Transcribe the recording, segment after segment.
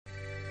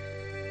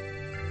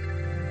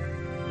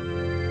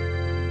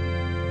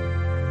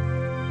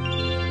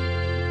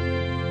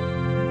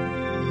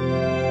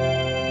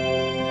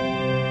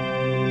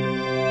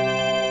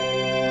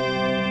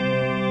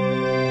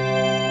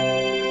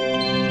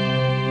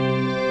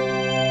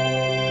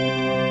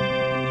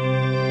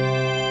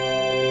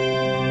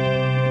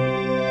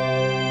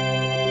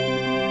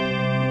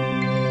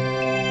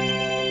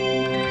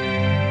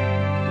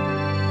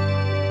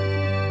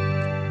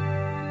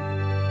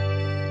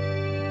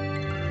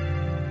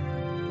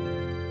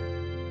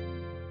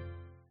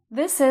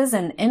This is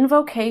an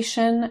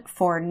invocation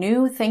for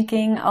new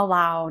thinking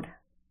aloud.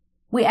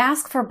 We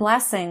ask for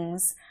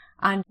blessings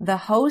on the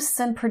hosts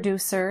and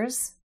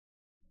producers,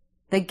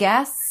 the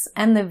guests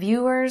and the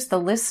viewers, the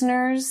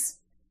listeners,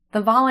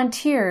 the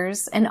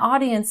volunteers, and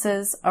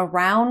audiences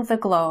around the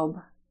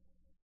globe.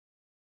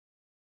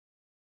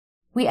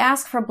 We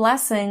ask for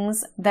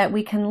blessings that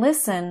we can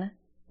listen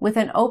with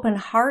an open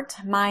heart,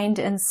 mind,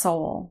 and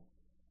soul.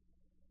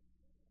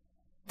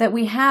 That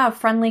we have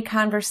friendly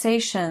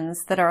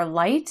conversations that are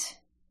light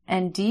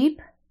and deep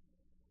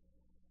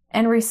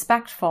and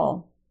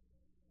respectful.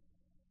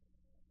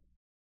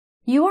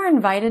 You are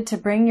invited to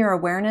bring your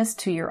awareness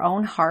to your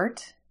own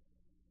heart.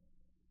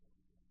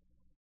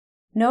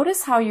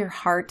 Notice how your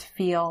heart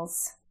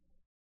feels.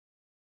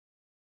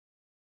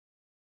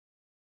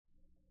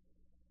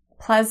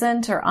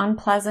 Pleasant or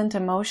unpleasant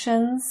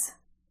emotions?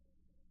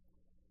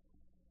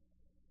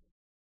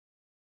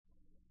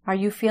 Are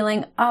you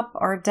feeling up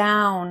or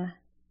down,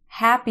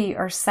 happy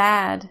or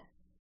sad,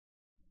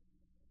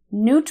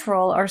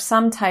 neutral or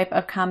some type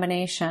of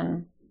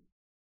combination?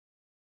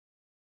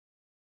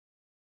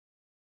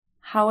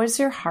 How is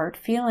your heart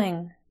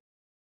feeling?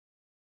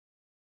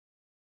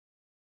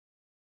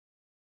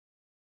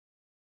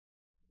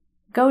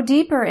 Go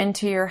deeper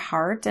into your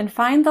heart and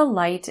find the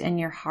light in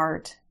your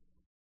heart.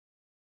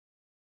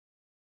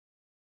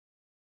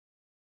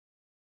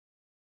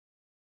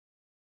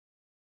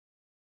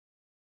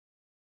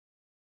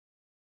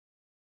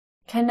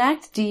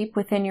 Connect deep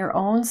within your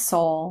own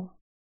soul,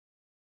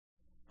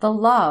 the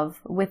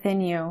love within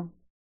you.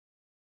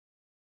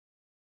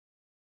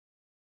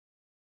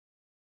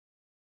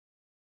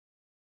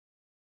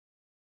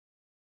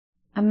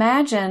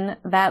 Imagine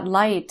that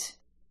light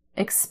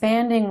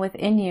expanding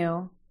within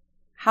you,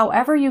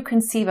 however you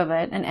conceive of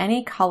it, in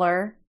any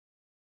color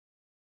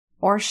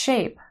or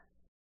shape.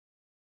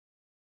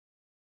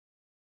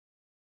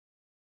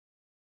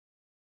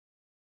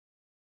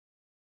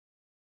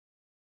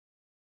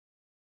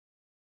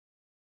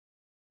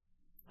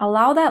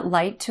 Allow that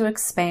light to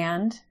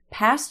expand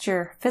past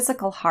your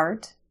physical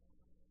heart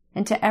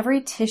into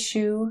every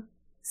tissue,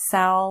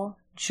 cell,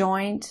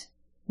 joint,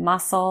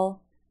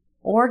 muscle,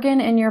 organ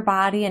in your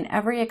body and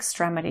every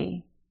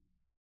extremity.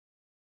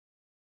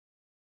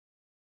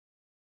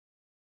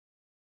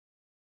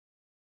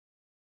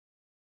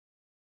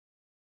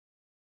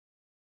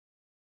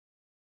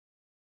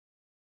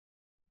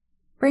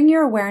 Bring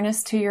your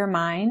awareness to your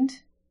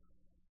mind.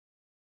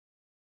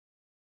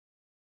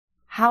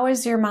 How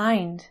is your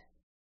mind?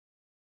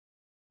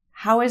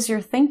 How is your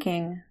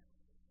thinking?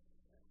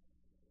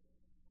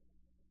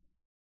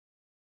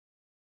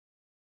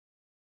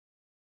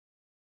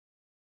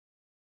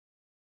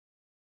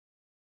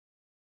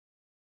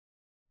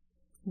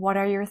 What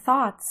are your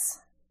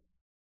thoughts?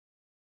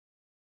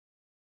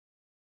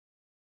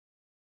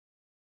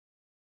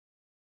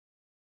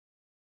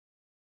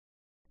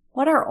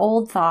 What are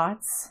old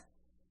thoughts?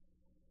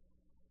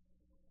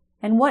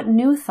 And what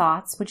new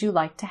thoughts would you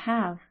like to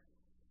have?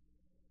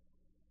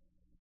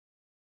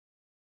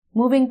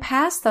 Moving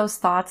past those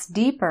thoughts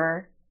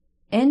deeper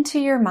into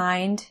your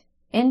mind,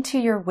 into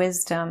your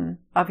wisdom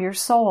of your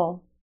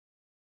soul,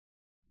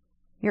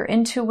 your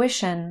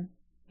intuition,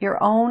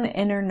 your own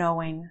inner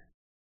knowing.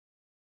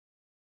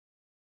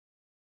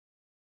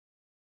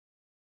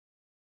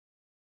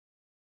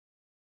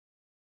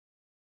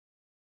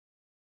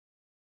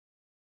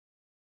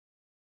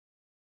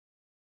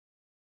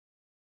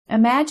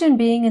 Imagine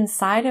being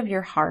inside of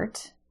your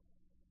heart,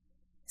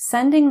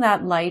 sending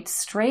that light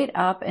straight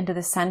up into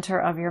the center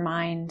of your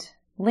mind,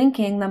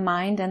 linking the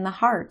mind and the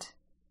heart.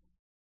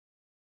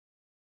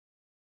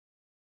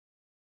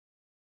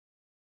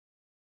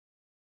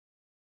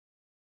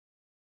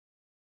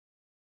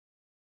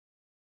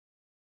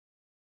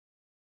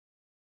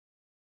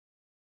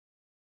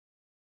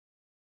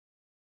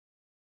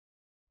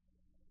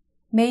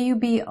 May you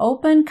be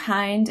open,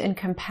 kind, and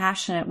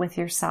compassionate with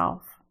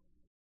yourself.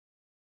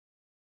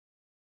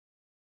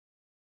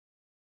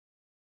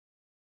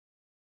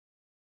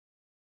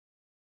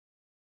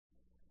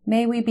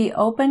 May we be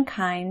open,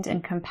 kind,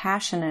 and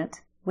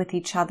compassionate with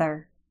each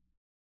other.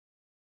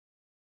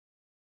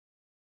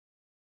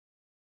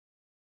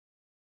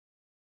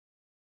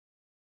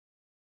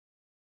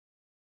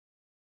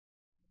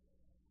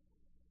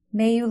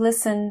 May you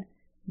listen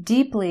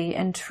deeply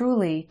and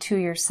truly to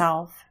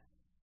yourself.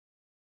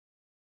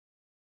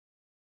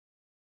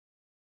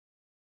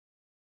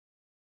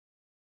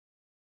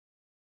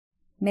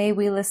 May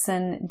we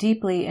listen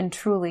deeply and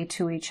truly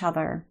to each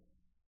other.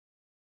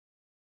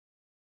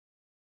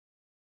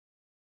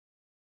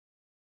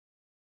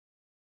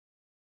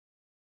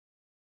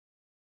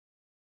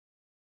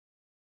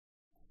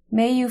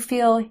 May you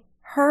feel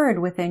heard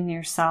within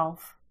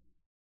yourself.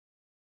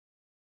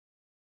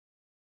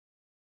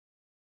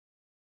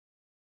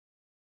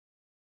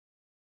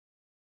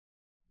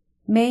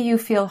 May you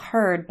feel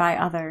heard by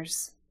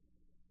others.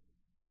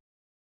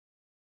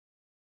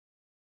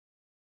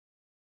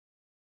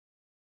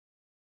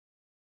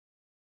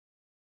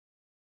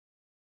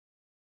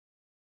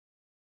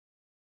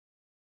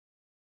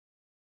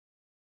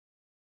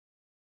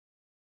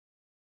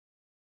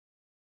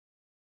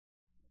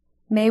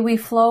 May we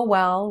flow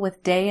well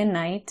with day and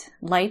night,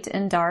 light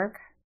and dark,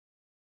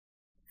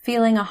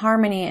 feeling a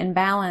harmony and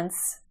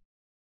balance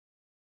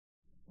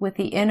with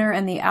the inner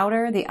and the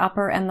outer, the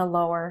upper and the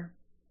lower.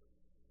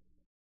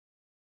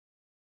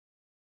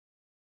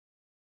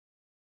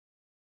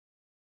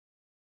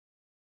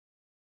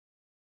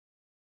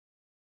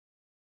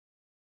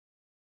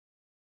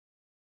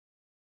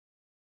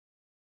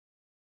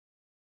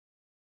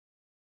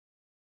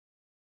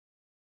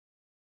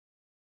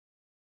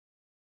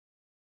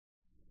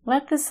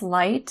 Let this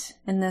light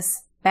and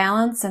this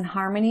balance and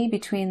harmony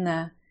between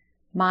the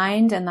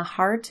mind and the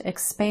heart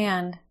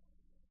expand,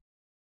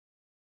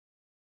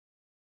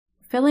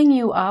 filling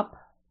you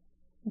up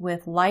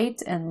with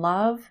light and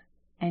love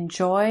and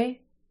joy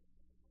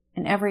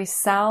in every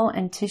cell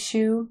and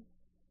tissue,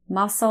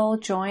 muscle,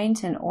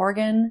 joint, and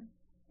organ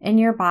in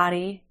your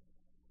body,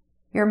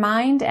 your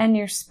mind, and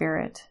your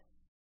spirit.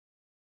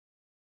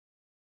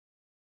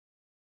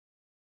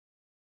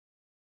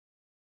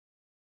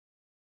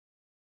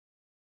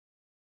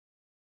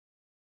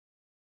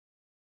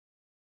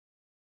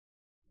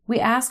 We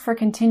ask for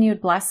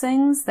continued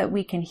blessings that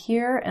we can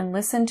hear and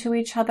listen to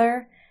each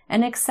other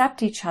and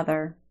accept each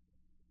other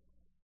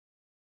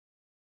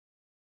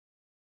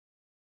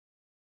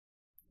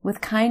with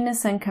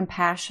kindness and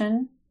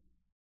compassion,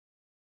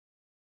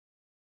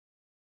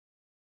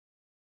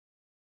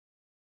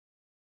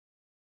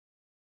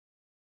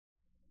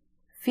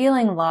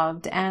 feeling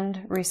loved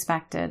and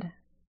respected.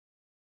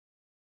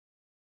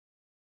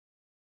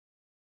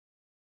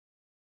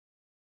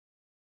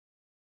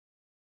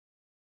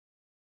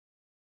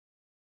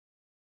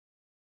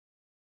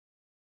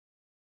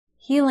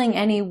 Healing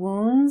any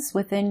wounds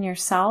within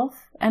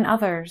yourself and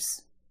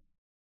others.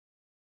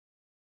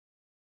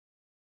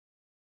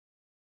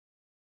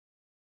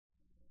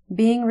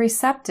 Being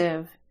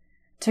receptive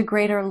to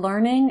greater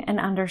learning and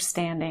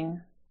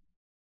understanding.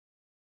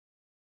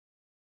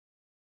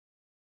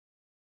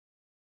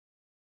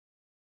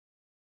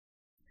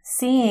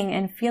 Seeing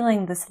and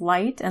feeling this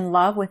light and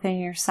love within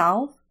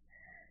yourself,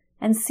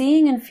 and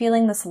seeing and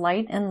feeling this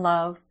light and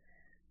love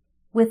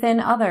within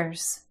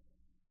others.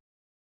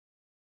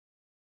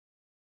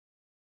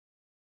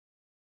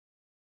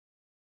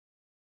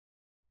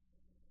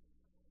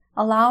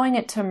 Allowing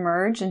it to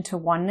merge into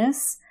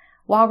oneness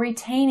while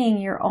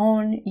retaining your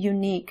own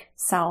unique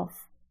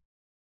self.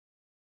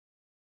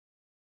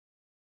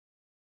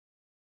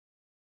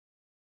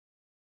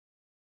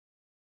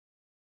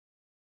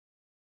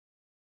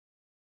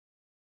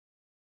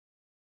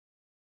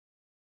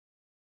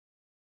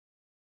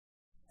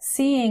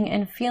 Seeing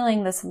and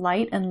feeling this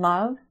light and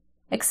love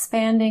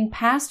expanding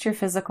past your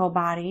physical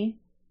body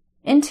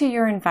into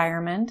your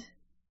environment,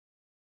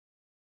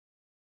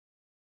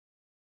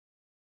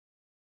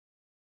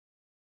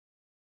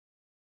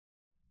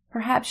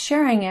 perhaps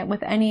sharing it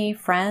with any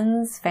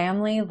friends,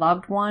 family,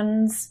 loved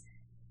ones,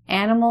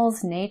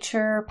 animals,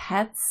 nature,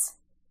 pets.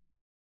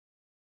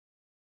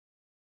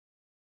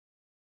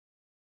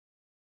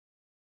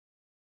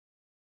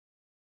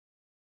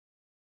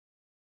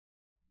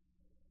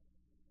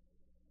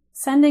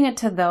 Sending it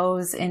to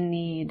those in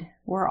need.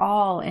 We're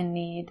all in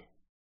need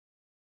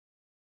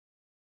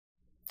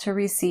to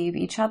receive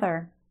each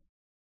other.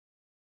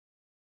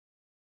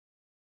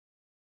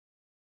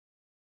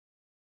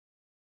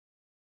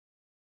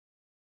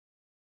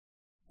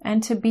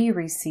 And to be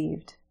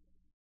received.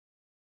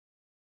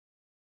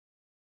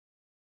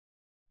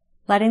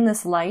 Letting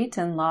this light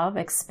and love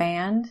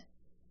expand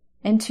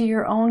into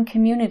your own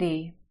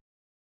community,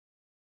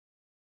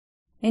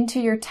 into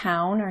your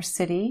town or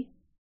city,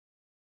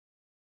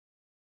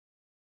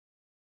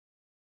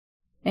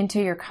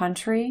 into your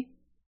country,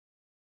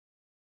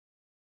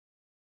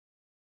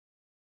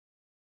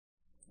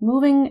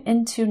 moving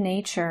into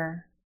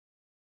nature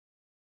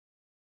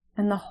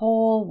and the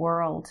whole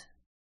world.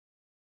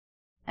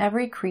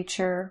 Every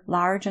creature,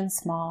 large and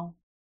small.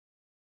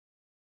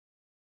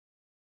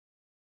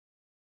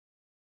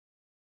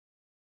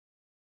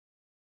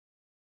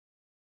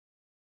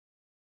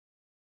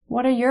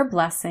 What are your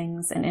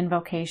blessings and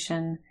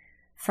invocation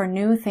for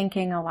new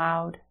thinking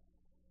aloud?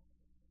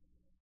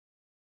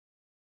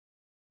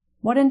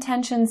 What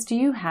intentions do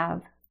you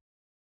have?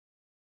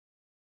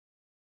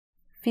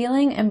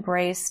 Feeling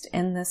embraced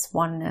in this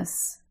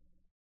oneness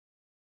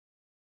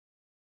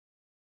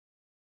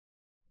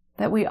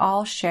that we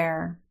all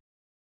share,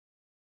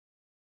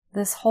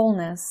 this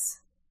wholeness.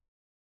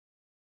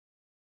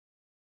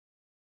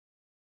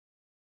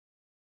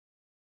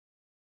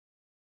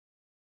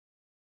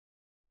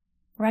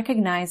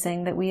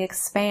 Recognizing that we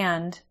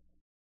expand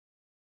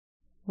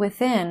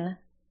within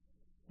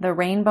the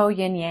rainbow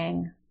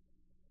yin-yang.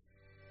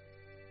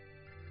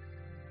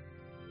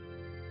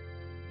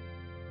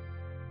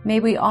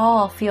 May we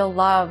all feel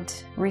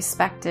loved,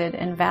 respected,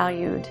 and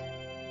valued.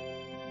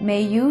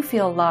 May you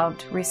feel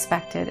loved,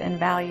 respected, and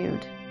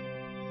valued.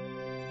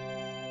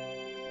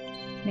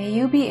 May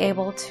you be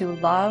able to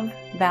love,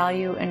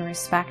 value, and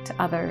respect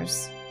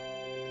others.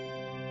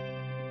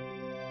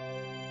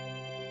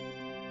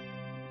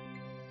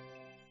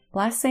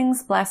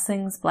 Blessings,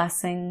 blessings,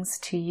 blessings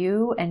to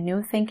you and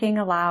New Thinking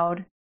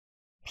Aloud.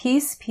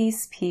 Peace,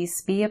 peace, peace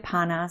be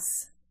upon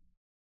us.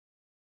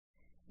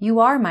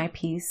 You are my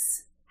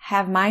peace.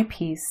 Have my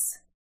peace.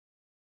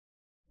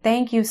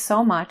 Thank you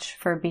so much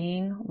for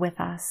being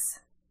with us.